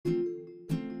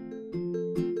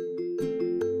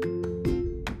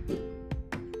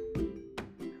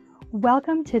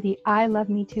Welcome to the I Love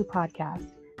Me Too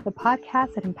podcast, the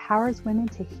podcast that empowers women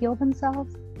to heal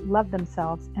themselves, love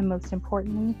themselves, and most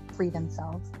importantly, free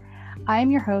themselves. I am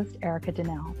your host, Erica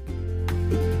Donnell.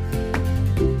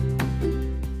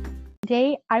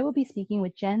 Today, I will be speaking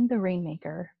with Jen the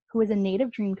Rainmaker, who is a native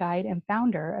dream guide and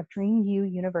founder of Dream U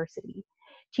University,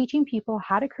 teaching people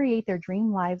how to create their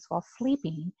dream lives while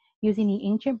sleeping using the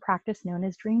ancient practice known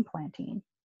as dream planting.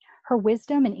 Her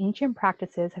wisdom and ancient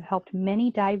practices have helped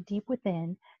many dive deep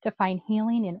within to find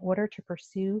healing in order to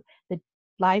pursue the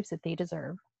lives that they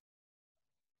deserve.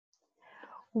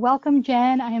 Welcome,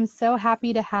 Jen. I am so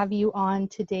happy to have you on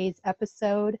today's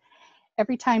episode.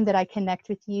 Every time that I connect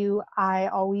with you, I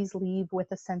always leave with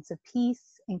a sense of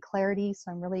peace and clarity.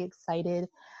 So I'm really excited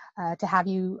to have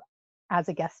you as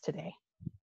a guest today.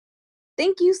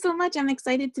 Thank you so much. I'm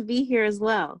excited to be here as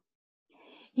well.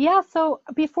 Yeah, so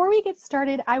before we get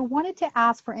started, I wanted to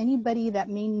ask for anybody that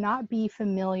may not be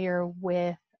familiar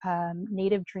with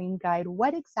Native Dream Guide,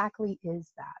 what exactly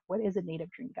is that? What is a Native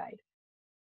Dream Guide?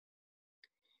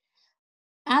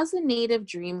 As a Native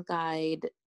Dream Guide,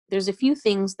 there's a few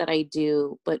things that I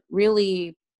do, but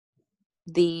really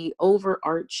the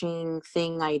overarching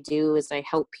thing I do is I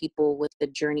help people with the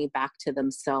journey back to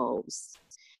themselves,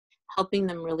 helping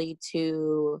them really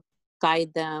to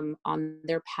guide them on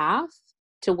their path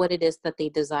to what it is that they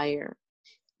desire.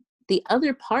 The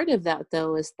other part of that,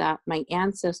 though, is that my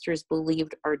ancestors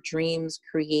believed our dreams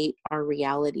create our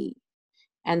reality.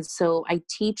 And so I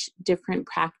teach different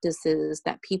practices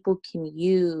that people can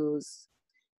use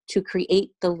to create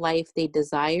the life they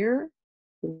desire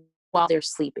while they're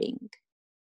sleeping.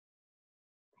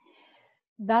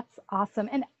 That's awesome.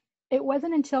 And it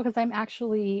wasn't until, because I'm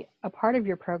actually a part of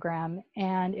your program,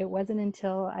 and it wasn't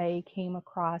until I came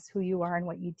across who you are and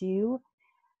what you do,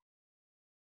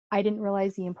 I didn't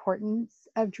realize the importance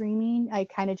of dreaming. I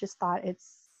kind of just thought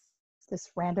it's this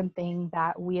random thing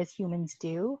that we as humans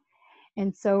do.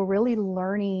 And so really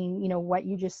learning, what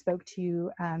you just spoke to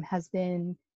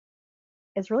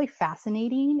is really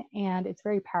fascinating, and it's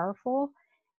very powerful.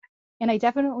 And I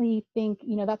definitely think,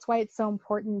 that's why it's so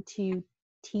important to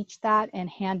teach that and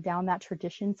hand down that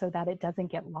tradition so that it doesn't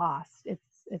get lost.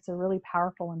 It's a really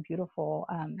powerful and beautiful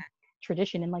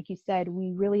tradition. And like you said,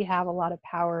 we really have a lot of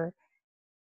power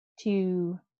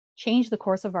to change the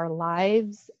course of our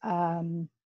lives. When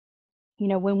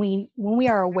we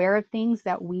are aware of things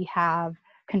that we have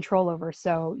control over.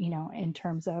 So, in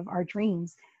terms of our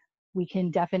dreams, we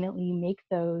can definitely make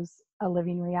those a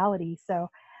living reality. So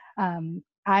I'm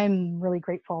really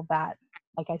grateful that,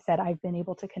 like I said, I've been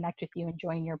able to connect with you and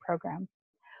join your program.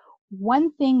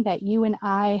 One thing that you and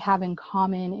I have in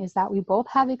common is that we both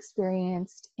have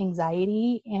experienced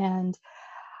anxiety, and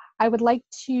I would like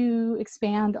to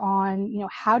expand on,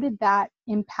 how did that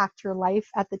impact your life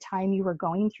at the time you were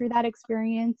going through that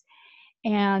experience?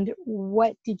 And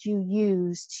what did you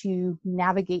use to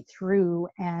navigate through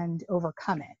and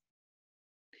overcome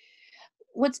it?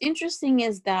 What's interesting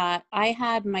is that I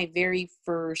had my very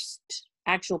first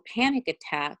actual panic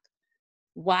attack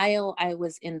while I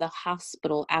was in the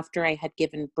hospital after I had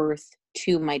given birth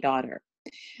to my daughter.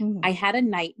 Mm-hmm. I had a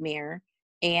nightmare,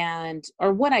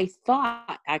 or what I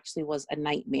thought actually was a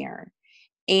nightmare.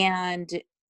 And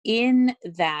in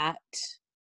that,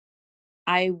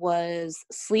 I was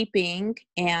sleeping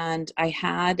and I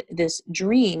had this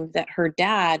dream that her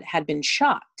dad had been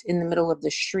shot in the middle of the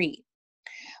street.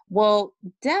 Well,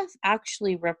 death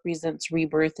actually represents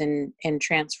rebirth and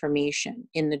transformation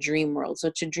in the dream world.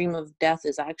 So to dream of death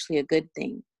is actually a good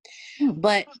thing.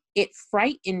 But it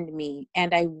frightened me,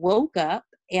 and I woke up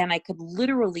and I could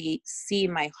literally see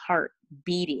my heart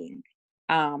beating.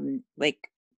 Like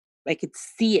I could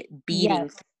see it beating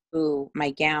Yes. through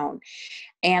my gown.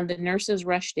 And the nurses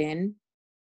rushed in.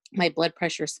 My blood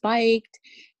pressure spiked.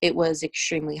 It was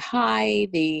extremely high.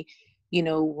 They,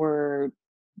 were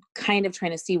kind of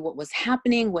trying to see what was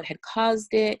happening, what had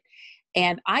caused it.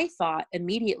 And I thought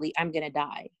immediately, I'm going to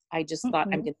die. I just thought,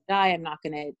 I'm going to die. I'm not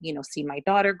going to, see my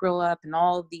daughter grow up. And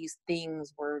all of these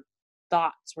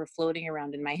thoughts were floating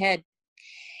around in my head.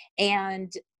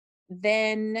 And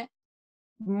then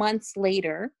months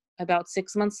later, about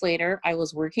 6 months later, I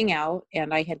was working out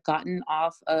and I had gotten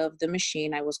off of the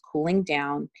machine. I was cooling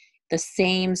down. The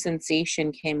same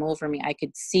sensation came over me. I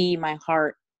could see my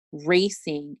heart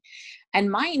racing. And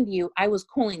mind you, I was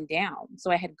cooling down. So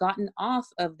I had gotten off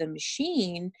of the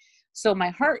machine. So my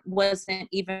heart wasn't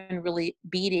even really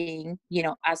beating,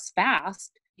 as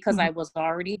fast because I was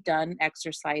already done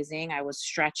exercising. I was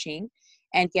stretching.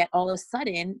 And yet all of a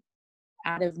sudden,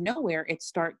 out of nowhere, it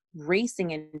started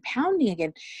racing and pounding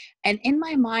again. And in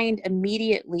my mind,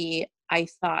 immediately, I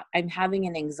thought, I'm having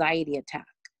an anxiety attack.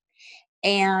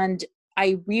 And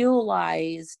I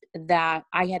realized that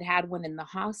I had had one in the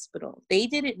hospital. They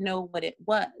didn't know what it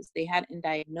was. They hadn't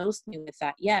diagnosed me with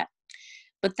that yet.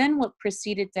 But then what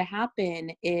proceeded to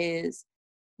happen is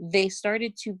they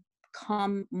started to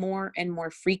come more and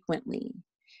more frequently.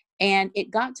 And it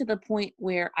got to the point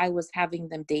where I was having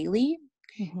them daily.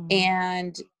 Hmm.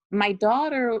 And my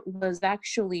daughter was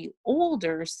actually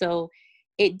older, so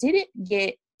it didn't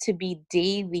get to be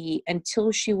daily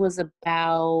until she was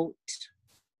about,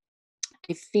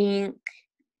 I think,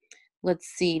 let's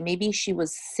see, maybe she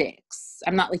was 6.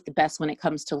 I'm not like the best when it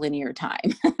comes to linear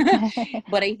time,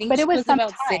 but I think But she it was was some about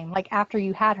 6. time, like after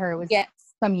you had her, it was Yes.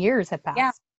 some years had Yeah.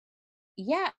 passed.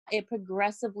 Yeah, it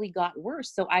progressively got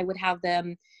worse. So I would have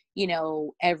them,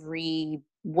 every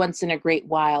once in a great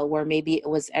while, where maybe it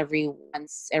was every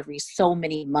once every so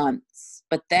many months.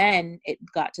 But then it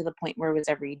got to the point where it was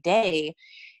every day.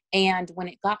 And when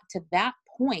it got to that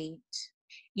point,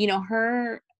 me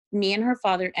and her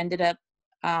father ended up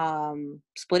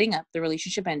splitting up. The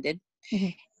relationship ended. Hmm.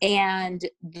 And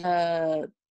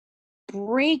the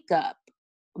breakup,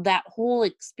 that whole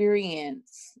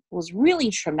experience was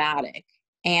really traumatic,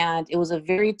 and it was a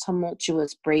very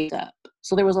tumultuous breakup.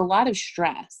 So there was a lot of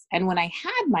stress. And when I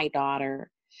had my daughter,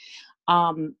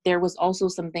 there was also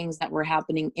some things that were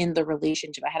happening in the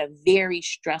relationship. I had a very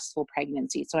stressful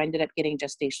pregnancy. So I ended up getting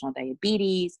gestational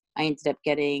diabetes. I ended up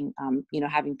getting,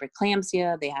 having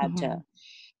preeclampsia. They had to Hmm.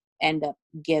 end up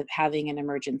having an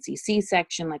emergency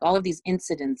C-section. Like all of these Oh,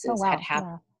 incidences had wow.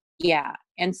 happened. Yeah. Yeah.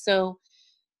 And so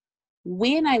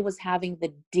when I was having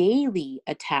the daily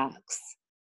attacks,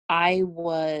 I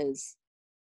was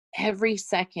every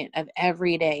second of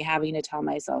every day having to tell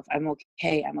myself, I'm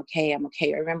okay, I'm okay, I'm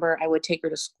okay. I remember I would take her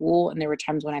to school, and there were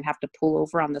times when I'd have to pull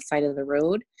over on the side of the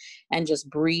road and just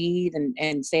breathe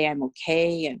and say, I'm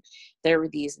okay. And there were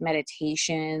these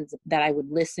meditations that I would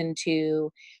listen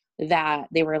to, that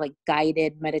they were like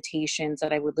guided meditations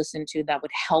that I would listen to that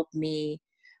would help me.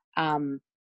 Um,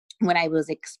 when I was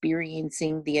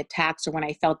experiencing the attacks or when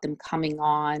I felt them coming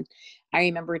on. I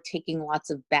remember taking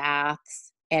lots of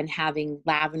baths and having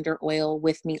lavender oil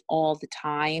with me all the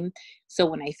time. So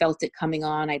when I felt it coming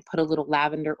on, I'd put a little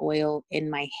lavender oil in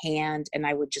my hand and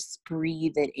I would just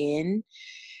breathe it in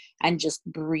and just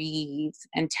breathe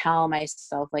and tell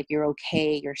myself, like, you're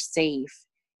okay, you're safe.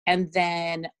 And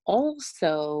then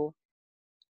also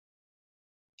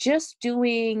just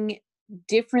doing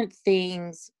different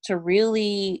things to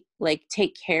really like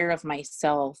take care of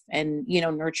myself and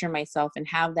nurture myself and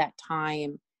have that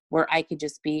time where I could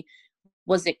just be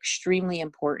was extremely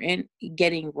important.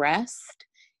 Getting rest,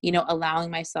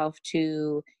 allowing myself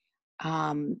to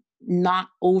not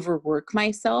overwork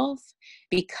myself,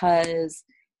 because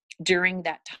during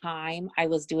that time I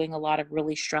was doing a lot of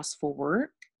really stressful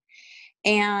work.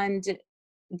 And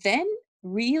then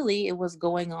really it was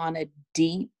going on a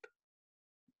deep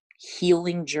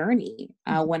healing journey.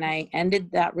 When Hmm. I ended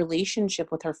that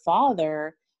relationship with her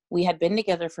father, we had been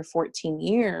together for 14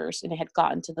 years, and it had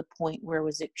gotten to the point where it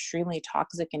was extremely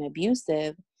toxic and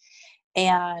abusive.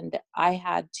 And I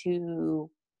had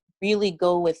to really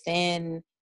go within,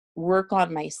 work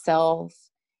on myself.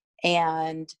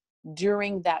 And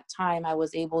during that time, I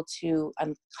was able to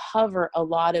uncover a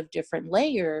lot of different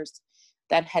layers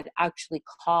that had actually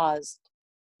caused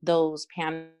those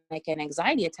panic and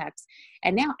anxiety attacks.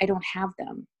 And now I don't have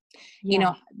them. You Yeah.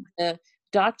 know, the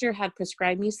doctor had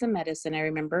prescribed me some medicine. I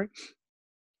remember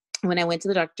when I went to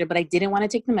the doctor, but I didn't want to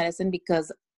take the medicine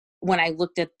because when I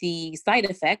looked at the side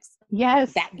effects,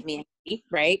 Yes. that made me angry,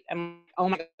 right? I'm like, oh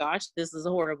my gosh, this is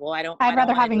horrible. I'd I don't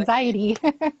rather want have to do it. anxiety.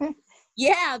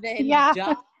 Yeah, then Yeah.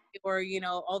 die, or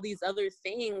all these other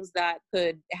things that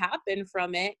could happen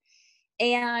from it.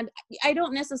 And I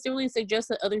don't necessarily suggest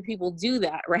that other people do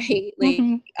that, right? Like,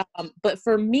 Hmm. but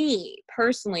for me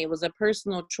personally, it was a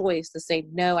personal choice to say,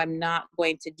 no, I'm not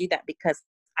going to do that, because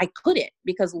I couldn't,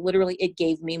 because literally it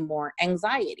gave me more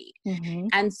anxiety. Hmm.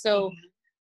 And so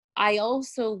I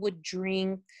also would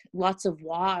drink lots of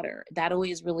water. That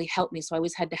always really helped me. So I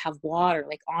always had to have water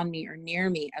like on me or near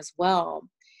me as well.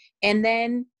 And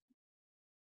then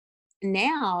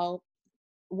now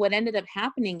what ended up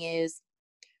happening is,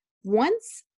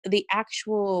 once the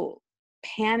actual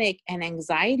panic and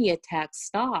anxiety attacks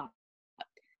stopped,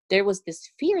 there was this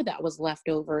fear that was left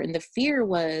over. And the fear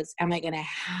was, am I going to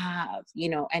have,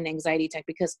 an anxiety attack?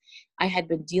 Because I had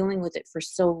been dealing with it for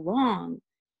so long.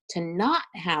 To not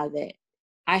have it,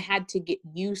 I had to get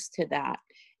used to that.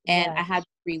 And I Yes. had to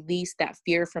release that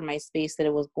fear from my space that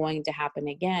it was going to happen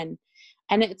again.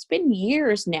 And it's been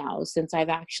years now since I've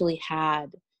actually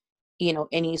had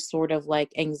any sort of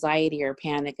like anxiety or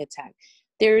panic attack.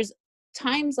 There's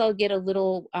times I'll get a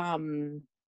little,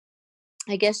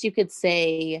 I guess you could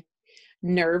say,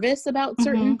 nervous about Mm-hmm.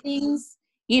 certain things,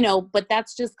 but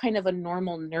that's just kind of a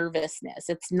normal nervousness.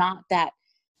 It's not that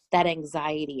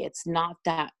anxiety. It's not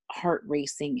that heart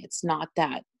racing. It's not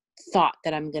that thought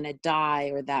that I'm going to die,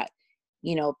 or that,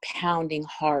 pounding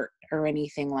heart or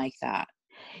anything like that.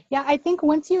 Yeah, I think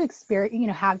once you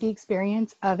experience, have the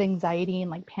experience of anxiety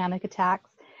and like panic attacks,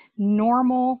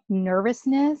 normal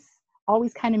nervousness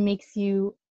always kind of makes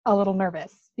you a little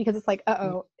nervous because it's like,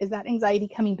 uh-oh, is that anxiety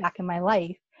coming back in my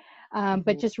life? But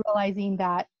Mhm. just realizing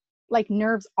that like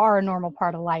nerves are a normal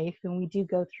part of life and we do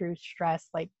go through stress.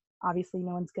 Like obviously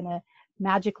no one's going to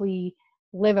magically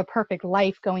live a perfect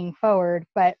life going forward.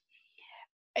 But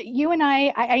you and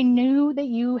I knew that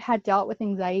you had dealt with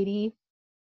anxiety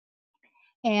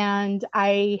and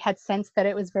I had sensed that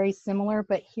it was very similar,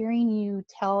 but hearing you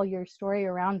tell your story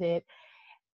around it,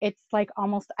 it's like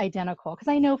almost identical. Because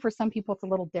I know for some people it's a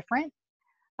little different,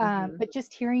 Mhm. but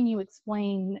just hearing you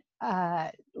explain,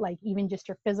 like even just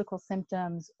your physical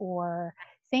symptoms, or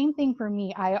same thing for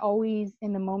me. I always,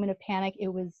 in the moment of panic, it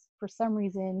was for some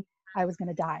reason I was going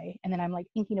to die, and then I'm like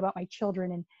thinking about my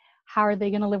children and how are they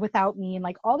going to live without me, and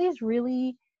like all these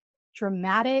really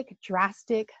dramatic,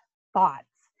 drastic thoughts.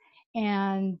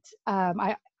 And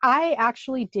I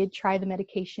actually did try the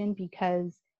medication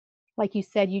because, like you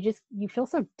said, you feel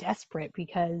so desperate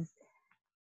because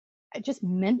it's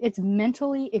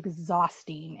mentally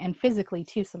exhausting and physically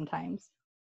too sometimes.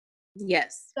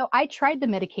 Yes. So I tried the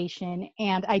medication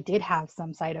and I did have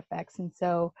some side effects. And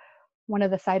so one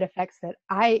of the side effects that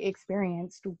I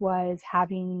experienced was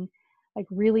having like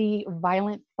really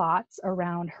violent thoughts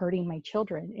around hurting my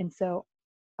children. And so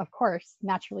of course,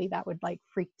 naturally that would like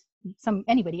freak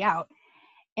anybody out.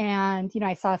 And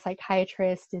I saw a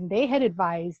psychiatrist and they had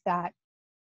advised that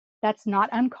that's not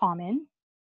uncommon,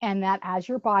 and that as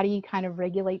your body kind of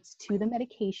regulates to the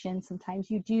medication,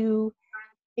 sometimes you do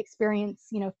experience,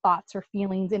 thoughts or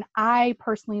feelings. And I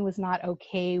personally was not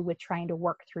okay with trying to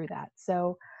work through that.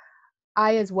 So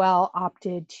I as well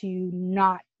opted to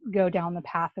not go down the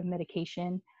path of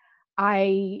medication.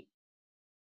 I,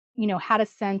 had a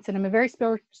sense, and I'm a very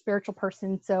spiritual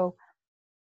person. So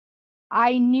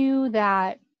I knew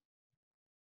that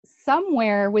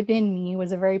somewhere within me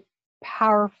was a very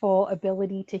powerful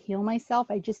ability to heal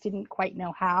myself. I just didn't quite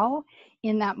know how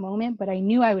in that moment, but I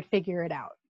knew I would figure it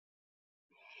out.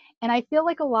 And I feel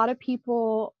like a lot of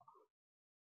people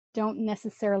don't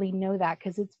necessarily know that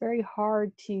because it's very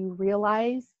hard to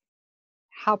realize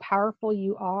how powerful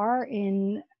you are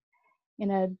in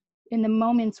a in the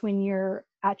moments when you're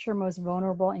at your most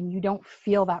vulnerable and you don't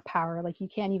feel that power. Like you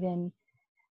can't even,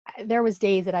 there was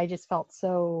days that I just felt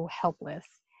so helpless.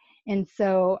 And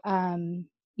so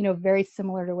very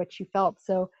similar to what you felt.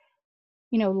 So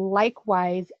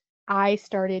likewise, I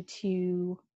started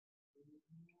to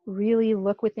really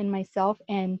look within myself,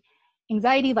 and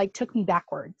anxiety like took me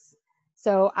backwards.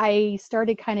 So I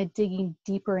started kind of digging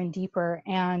deeper and deeper.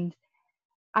 And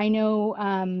I know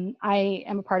I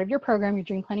am a part of your program, your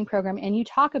dream planning program, and you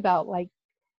talk about like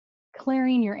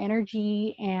clearing your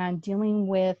energy and dealing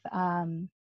with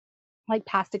like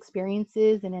past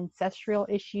experiences and ancestral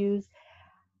issues.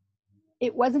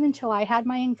 It wasn't until I had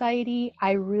my anxiety,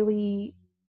 I really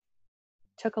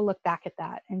took a look back at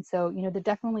that. And so, there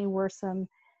definitely were some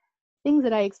things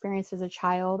that I experienced as a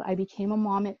child. I became a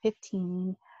mom at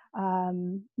 15,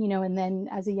 and then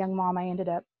as a young mom, I ended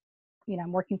up,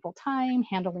 I'm working full time,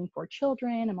 handling 4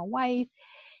 children. I'm a wife.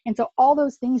 And so all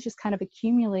those things just kind of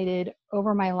accumulated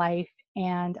over my life.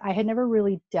 And I had never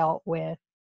really dealt with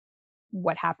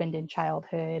what happened in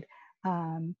childhood,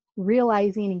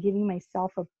 realizing and giving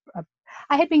myself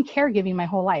I had been caregiving my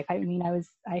whole life. I mean,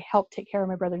 I helped take care of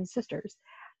my brothers and sisters.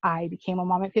 I became a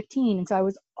mom at 15. And so I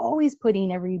was always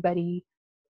putting everybody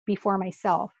before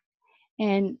myself.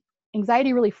 And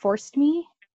anxiety really forced me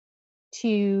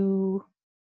to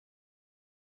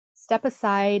step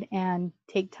aside and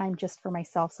take time just for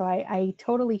myself. So I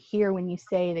totally hear when you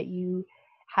say that you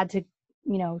had to,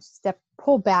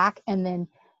 pull back, and then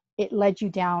it led you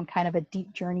down kind of a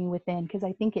deep journey within, because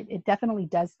I think it definitely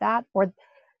does that. Or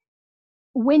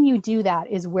when you do that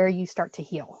is where you start to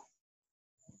heal.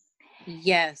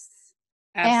 Yes.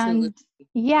 Absolutely. And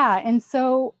yeah, and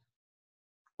so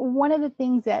one of the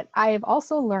things that I've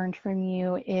also learned from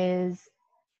you is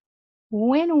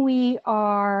when we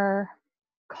are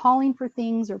calling for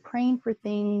things or praying for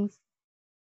things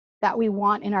that we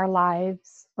want in our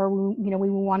lives, or we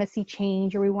want to see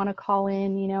change, or we want to call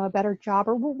in, a better job,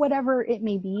 or whatever it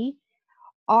may be,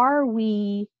 are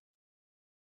we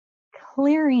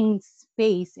clearing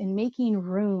space and making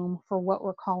room for what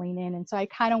we're calling in. And so I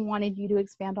kind of wanted you to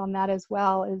expand on that as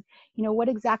well, is, what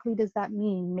exactly does that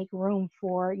mean? Make room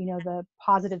for, the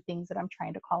positive things that I'm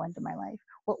trying to call into my life.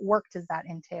 What work does that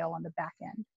entail on the back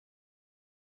end?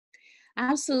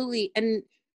 Absolutely. And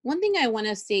one thing I want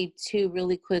to say too,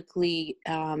 really quickly,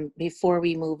 before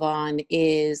we move on,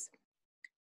 is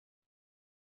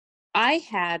I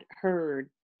had heard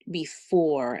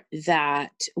before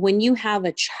that when you have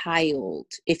a child,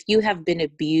 if you have been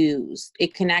abused,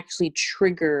 it can actually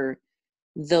trigger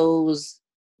those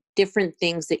different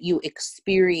things that you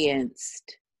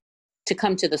experienced to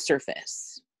come to the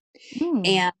surface. Mm.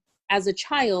 And as a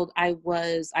child, I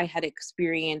had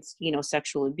experienced,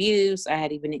 sexual abuse. I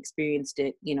had even experienced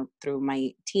it, through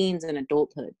my teens and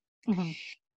adulthood Mm-hmm.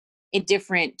 in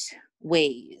different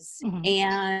ways. Mm-hmm.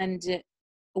 And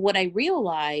what I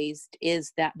realized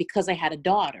is that because I had a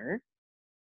daughter,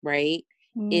 right,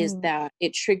 is Mm. that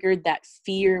it triggered that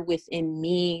fear within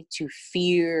me to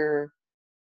fear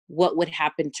what would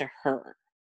happen to her.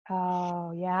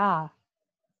 Oh, yeah.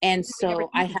 And We never so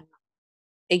I think of had,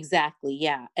 exactly,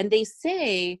 yeah. And they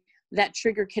say that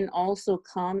trigger can also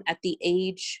come at the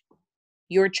age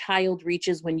your child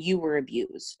reaches when you were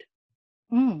abused.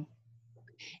 that. Mm.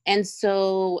 And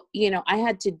so, I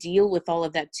had to deal with all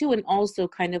of that too. And also,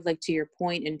 kind of like to your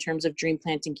point, in terms of dream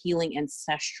planting, healing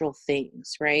ancestral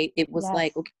things, right? It was Yes.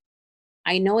 like, okay,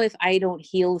 I know if I don't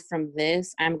heal from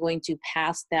this, I'm going to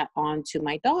pass that on to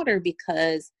my daughter,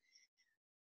 because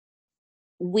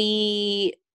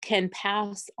we can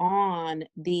pass on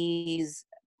these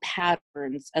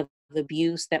patterns of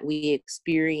abuse that we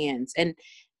experience. And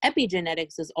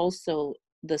epigenetics is also,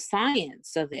 the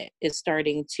science of it is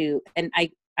starting to, and I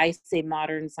say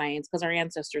modern science because our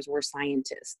ancestors were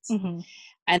scientists Mm-hmm.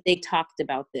 and they talked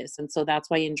about this. And so that's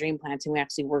why in dream planting, we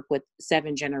actually work with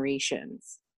 7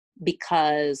 generations,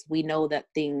 because we know that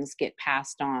things get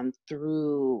passed on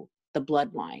through the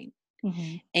bloodline,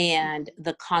 Mm-hmm. and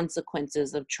the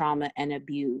consequences of trauma and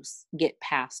abuse get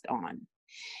passed on.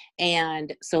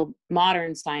 And so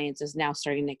modern science is now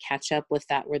starting to catch up with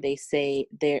that, where they say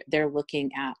they're looking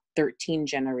at 13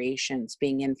 generations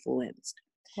being influenced.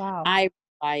 Wow. I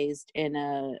realized in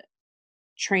a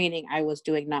training I was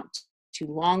doing not too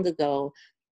long ago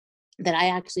that I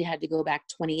actually had to go back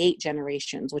 28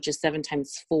 generations, which is 7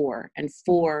 times 4, and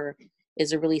 4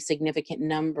 is a really significant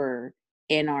number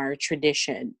in our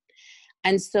tradition.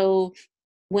 And so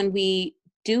when we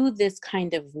do this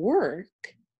kind of work,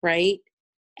 right,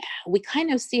 we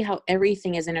kind of see how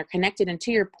everything is interconnected. And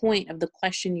to your point of the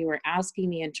question you were asking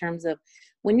me, in terms of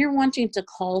when you're wanting to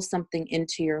call something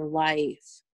into your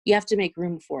life, you have to make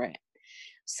room for it.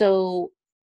 So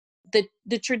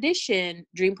the tradition,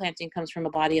 dream planting, comes from a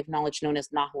body of knowledge known as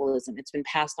Nahualism. It's been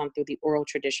passed on through the oral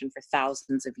tradition for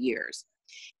thousands of years.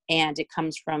 And it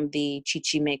comes from the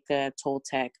Chichimeca,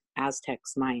 Toltec,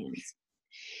 Aztecs, Mayans.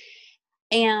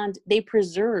 And they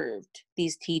preserved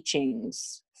these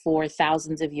teachings for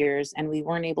thousands of years, and we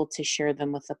weren't able to share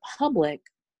them with the public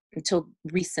until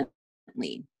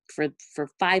recently. For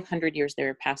 500 years, they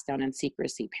were passed down in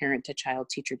secrecy, parent to child,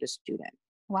 teacher to student.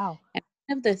 Wow. And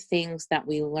one of the things that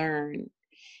we learn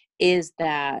is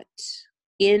that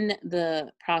in the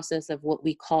process of what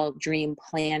we call dream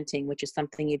planting, which is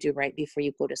something you do right before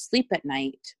you go to sleep at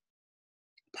night,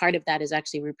 part of that is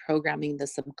actually reprogramming the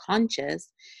subconscious,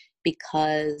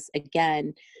 because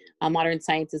again, modern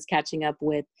science is catching up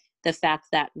with the fact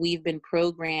that we've been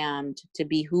programmed to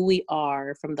be who we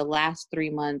are from the last 3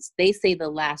 months. They say the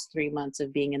last 3 months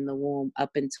of being in the womb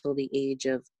up until the age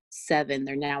of 7.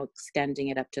 They're now extending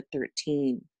it up to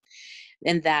 13.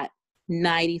 And that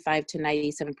 95 to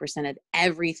 97% of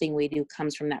everything we do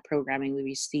comes from that programming we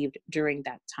received during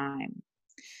that time.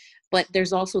 But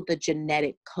there's also the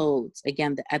genetic codes,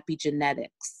 again, the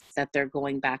epigenetics, that they're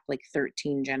going back like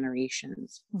 13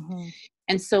 generations. Mm-hmm.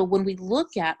 And so when we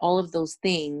look at all of those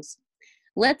things,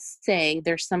 let's say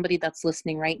there's somebody that's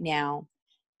listening right now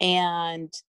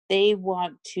and they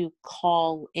want to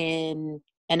call in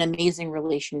an amazing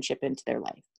relationship into their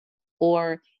life,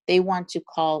 or they want to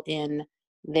call in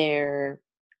their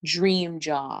dream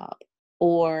job,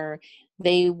 or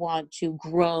they want to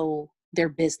grow their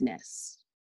business.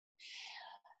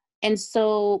 And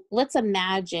so let's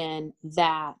imagine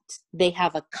that they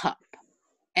have a cup,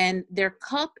 and their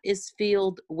cup is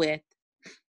filled with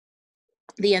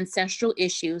the ancestral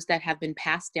issues that have been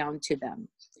passed down to them.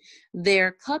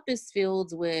 Their cup is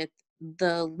filled with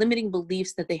the limiting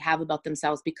beliefs that they have about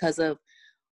themselves because of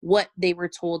what they were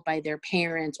told by their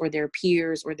parents or their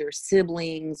peers or their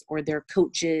siblings or their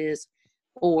coaches,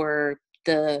 or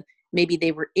the maybe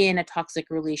they were in a toxic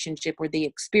relationship or they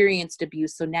experienced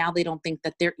abuse. So now they don't think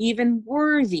that they're even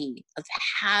worthy of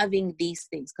having these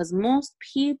things. Because most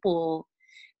people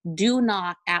do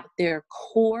not at their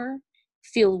core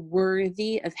feel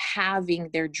worthy of having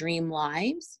their dream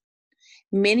lives.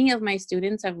 Many of my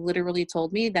students have literally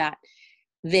told me that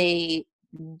they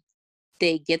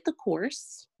get the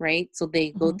course, right? So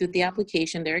they go Mhm. through the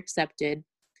application, they're accepted,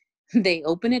 they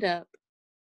open it up,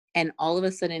 and all of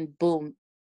a sudden, boom,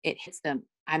 it hits them.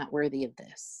 I'm not worthy of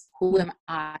this. Who Mhm. am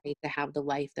I to have the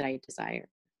life that I desire?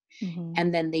 Mhm.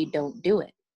 And then they don't do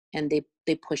it, and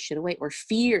they push it away, or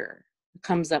fear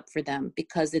comes up for them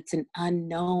because it's an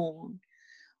unknown.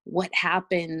 What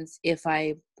happens if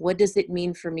what does it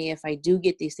mean for me if I do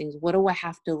get these things? What do I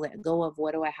have to let go of?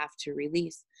 What do I have to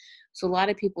release? So a lot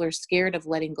of people are scared of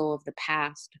letting go of the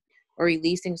past or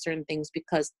releasing certain things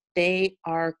because they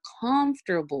are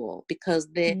comfortable, because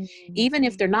Mhm. even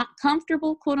if they're not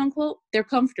comfortable, quote unquote, they're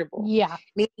comfortable. Yeah.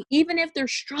 Even if they're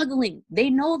struggling,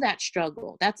 they know that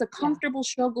struggle. That's a Yeah. comfortable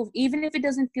struggle, even if it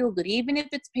doesn't feel good, even if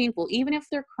it's painful, even if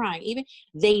they're crying, even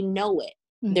they know it.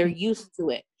 They're Mhm. used to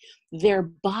it. Their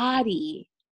body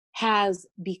has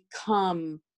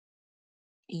become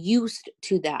used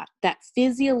to that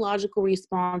physiological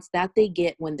response that they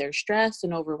get when they're stressed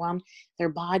and overwhelmed. Their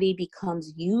body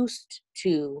becomes used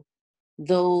to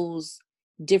those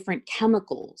different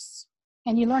chemicals.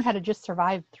 And you learn how to just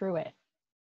survive through it.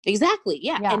 Exactly.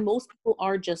 Yeah. Yeah. And most people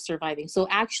are just surviving. So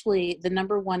actually, the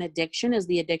number one addiction is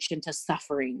the addiction to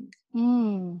suffering.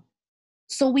 Mm.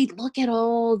 So we look at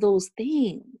all those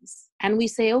things and we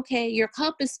say, okay, your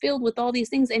cup is filled with all these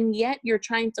things, and yet you're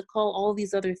trying to call all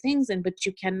these other things in, but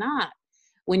you cannot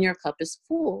when your cup is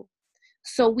full.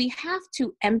 So we have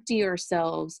to empty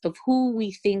ourselves of who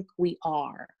we think we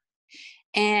are.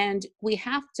 And we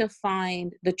have to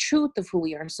find the truth of who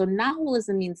we are. So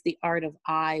Nahualism means the art of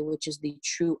I, which is the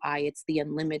true I. It's the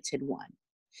unlimited one.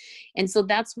 And so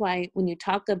that's why when you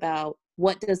talk about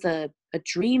what does a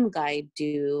dream guide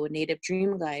do, a native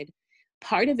dream guide,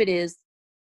 part of it is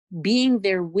being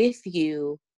there with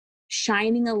you,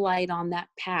 shining a light on that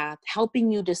path,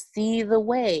 helping you to see the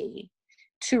way,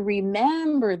 to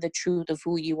remember the truth of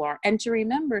who you are, and to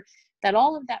remember that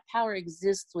all of that power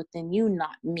exists within you,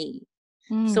 not me.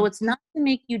 So Mm. it's not to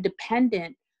make you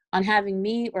dependent on having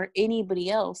me or anybody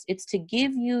else. It's to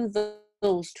give you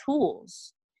those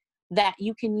tools that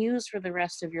you can use for the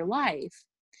rest of your life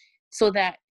so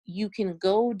that you can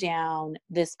go down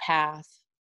this path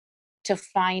to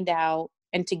find out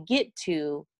and to get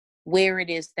to where it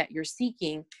is that you're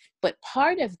seeking. But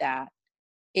part of that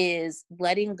is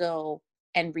letting go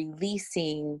and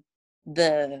releasing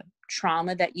the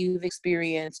trauma that you've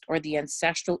experienced or the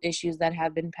ancestral issues that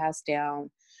have been passed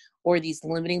down or these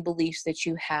limiting beliefs that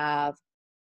you have.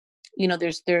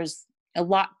 There's a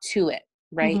lot to it,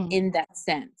 right, Mhm. in that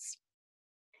sense.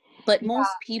 But Yeah.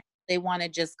 most people, they want to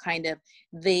just kind of,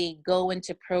 they go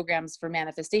into programs for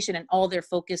manifestation and all they're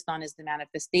focused on is the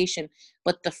manifestation.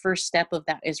 But the first step of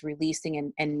that is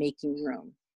releasing and making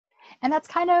room. And that's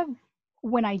kind of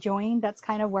when I joined, that's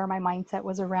kind of where my mindset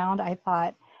was around. I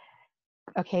thought,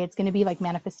 okay, it's going to be like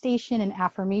manifestation and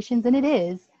affirmations, and it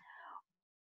is.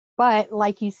 But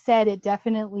like you said, it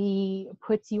definitely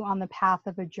puts you on the path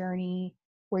of a journey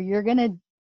where you're going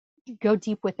to go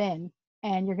deep within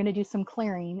and you're going to do some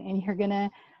clearing and you're going to,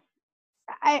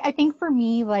 I think for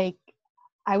me, like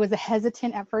I was a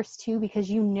hesitant at first too, because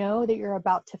you know that you're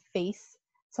about to face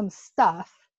some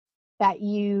stuff that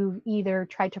you either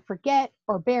tried to forget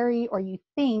or bury, or you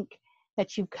think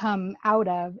that you've come out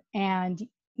of. And,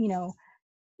 you know,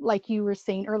 like you were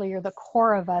saying earlier, the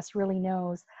core of us really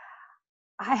knows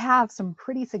I have some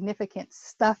pretty significant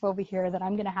stuff over here that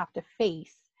I'm going to have to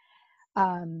face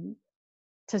um,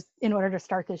 in order to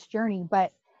start this journey.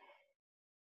 But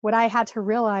what I had to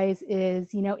realize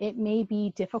is, you know, it may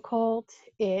be difficult.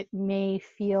 It may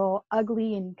feel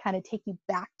ugly and kind of take you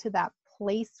back to that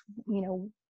place, you know,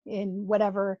 in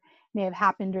whatever may have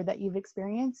happened or that you've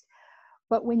experienced.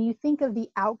 But when you think of the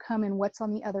outcome and what's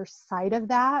on the other side of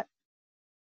that,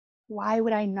 why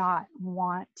would I not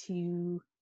want to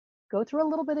go through a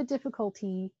little bit of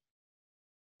difficulty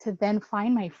to then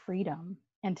find my freedom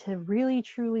and to really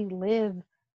truly live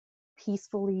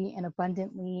peacefully and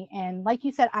abundantly? And like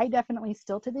you said, I definitely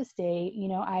still to this day, you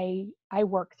know, I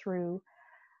work through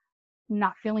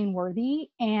not feeling worthy,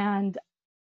 and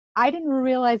I didn't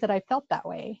realize that I felt that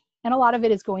way. And a lot of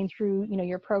it is going through, you know,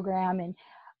 your program and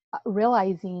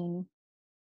realizing,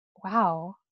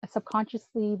 wow,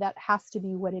 subconsciously that has to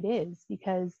be what it is,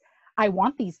 because I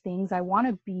want these things. I want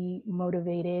to be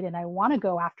motivated and I want to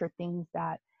go after things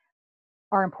that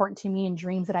are important to me and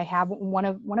dreams that I have. One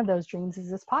of those dreams is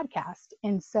this podcast.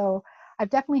 And so I've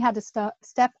definitely had to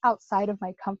step outside of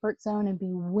my comfort zone and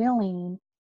be willing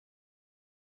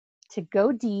to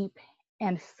go deep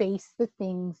and face the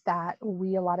things that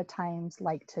we a lot of times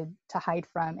like to hide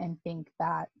from and think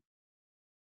that,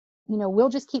 you know, we'll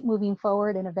just keep moving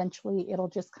forward and eventually it'll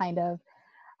just kind of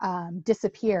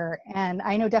disappear. And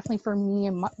I know definitely for me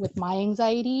and with my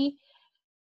anxiety,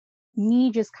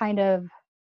 me just kind of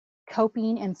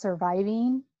coping and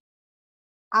surviving,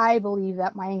 I believe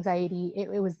that my anxiety, it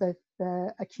was the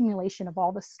accumulation of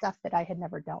all the stuff that I had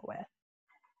never dealt with.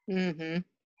 Mm-hmm.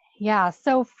 Yeah.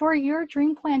 So for your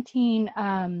dream planting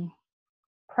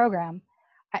program,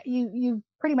 you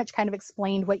pretty much kind of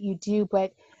explained what you do,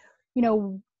 but you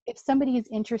know, if somebody is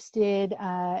interested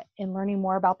in learning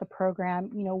more about the program,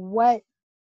 you know, what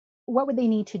would they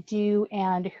need to do,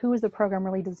 and who is the program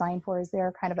really designed for? Is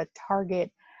there kind of a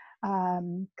target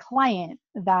client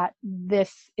that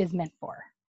this is meant for?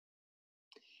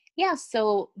 Yeah,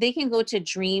 so they can go to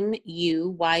dreamyou.com,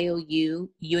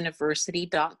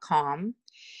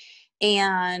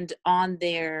 and on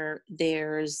there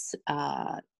there's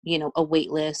you know, a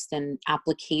wait list and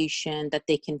application that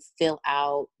they can fill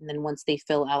out, and then once they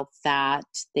fill out that,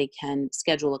 they can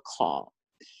schedule a call.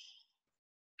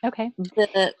 Okay.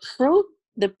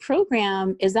 The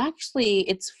program is actually,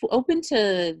 it's open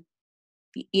to,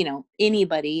 you know,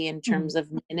 anybody in terms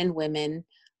of men and women,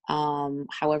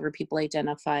 however people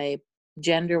identify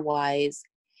gender wise.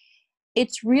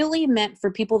 It's really meant for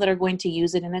people that are going to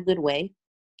use it in a good way.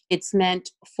 It's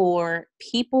meant for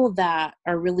people that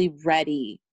are really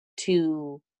ready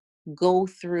to go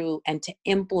through and to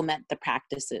implement the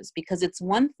practices, because it's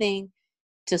one thing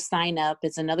to sign up,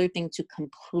 it's another thing to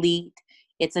complete,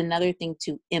 it's another thing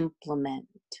to implement.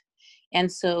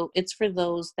 And so it's for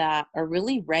those that are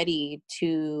really ready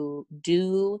to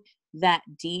do that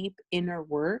deep inner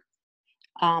work,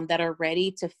 that are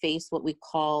ready to face what we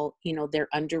call, you know, their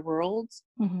underworlds.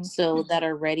 Mm-hmm. So that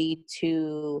are ready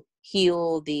to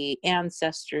heal the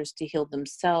ancestors, to heal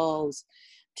themselves,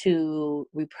 to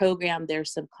reprogram their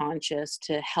subconscious,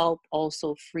 to help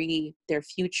also free their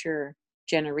future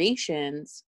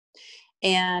generations.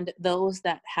 And those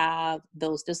that have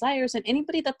those desires, and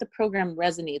anybody that the program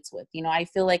resonates with. You know, I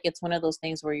feel like it's one of those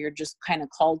things where you're just kind of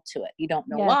called to it. You don't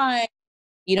know Yes. why,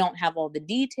 you don't have all the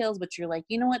details, but you're like,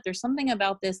 you know what, there's something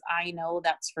about this I know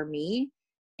that's for me.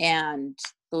 And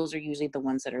those are usually the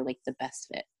ones that are like the best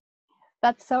fit.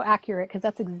 That's so accurate, because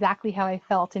that's exactly how I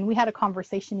felt. And we had a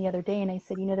conversation the other day and I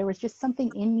said, you know, there was just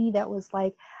something in me that was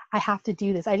like, I have to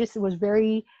do this. I just was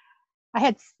very, I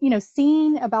had, you know,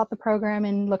 seen about the program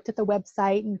and looked at the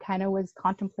website and kind of was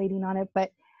contemplating on it.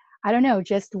 But I don't know,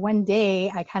 just one day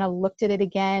I kind of looked at it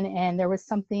again and there was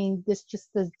something, this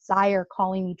just the desire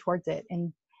calling me towards it.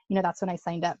 And, you know, that's when I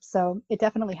signed up. So it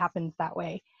definitely happens that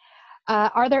way.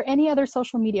 Are there any other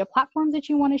social media platforms that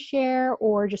you want to share,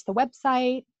 or just the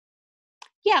website?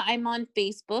 Yeah, I'm on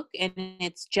Facebook and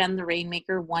it's Jen the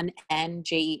Rainmaker,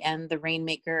 1NJEN the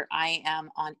Rainmaker. I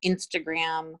am on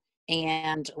Instagram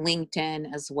and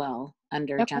LinkedIn as well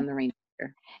under Okay. Jen the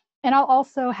Rainmaker. And I'll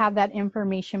also have that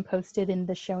information posted in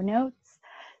the show notes.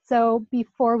 So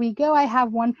before we go, I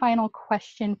have one final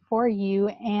question for you,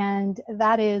 and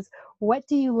that is, what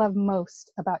do you love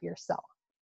most about yourself?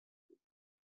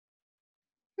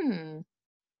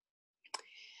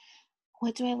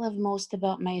 What do I love most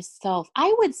about myself?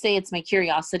 I would say it's my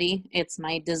curiosity. It's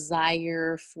my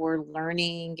desire for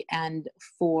learning and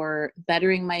for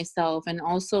bettering myself, and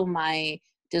also my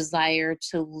desire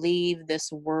to leave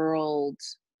this world.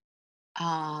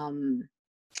 Um,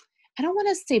 I don't want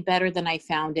to say better than I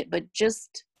found it, but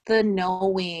just the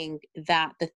knowing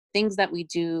that the things that we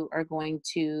do are going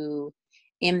to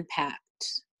impact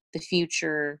the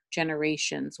future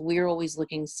generations. We're always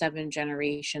looking 7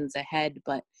 generations ahead,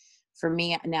 but for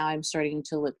me now I'm starting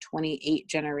to look 28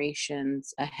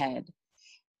 generations ahead.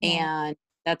 Yeah. And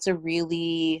that's a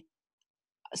really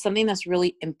something that's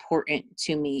really important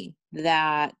to me,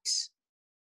 that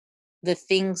the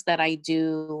things that I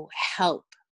do help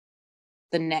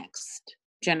the next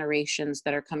generations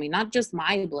that are coming, not just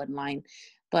my bloodline,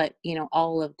 but you know,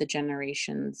 all of the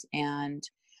generations. And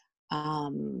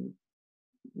um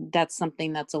that's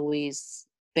something that's always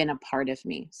been a part of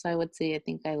me. So I would say I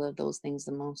think I love those things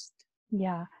the most.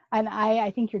 Yeah. And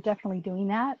I think you're definitely doing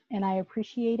that, and I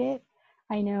appreciate it.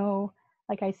 I know,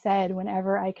 like I said,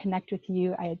 whenever I connect with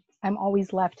you, I'm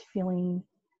always left feeling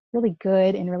really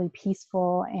good and really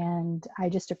peaceful. And I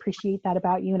just appreciate that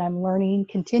about you. And I'm learning,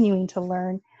 continuing to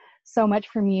learn so much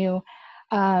from you.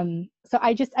 So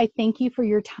I thank you for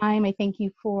your time. I thank you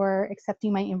for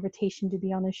accepting my invitation to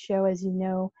be on the show. As you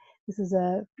know, This is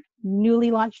a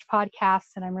newly launched podcast,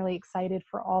 and I'm really excited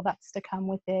for all that's to come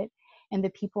with it and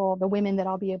the women that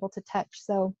I'll be able to touch.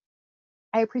 So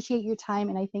I appreciate your time,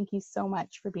 and I thank you so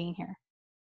much for being here.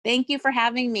 Thank you for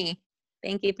having me.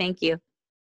 Thank you. Thank you.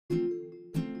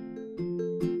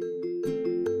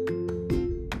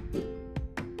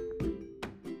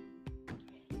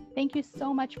 Thank you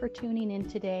so much for tuning in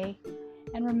today.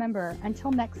 And remember,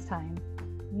 until next time,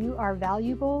 you are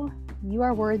valuable, you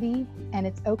are worthy, and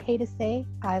it's okay to say,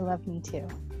 I love me too.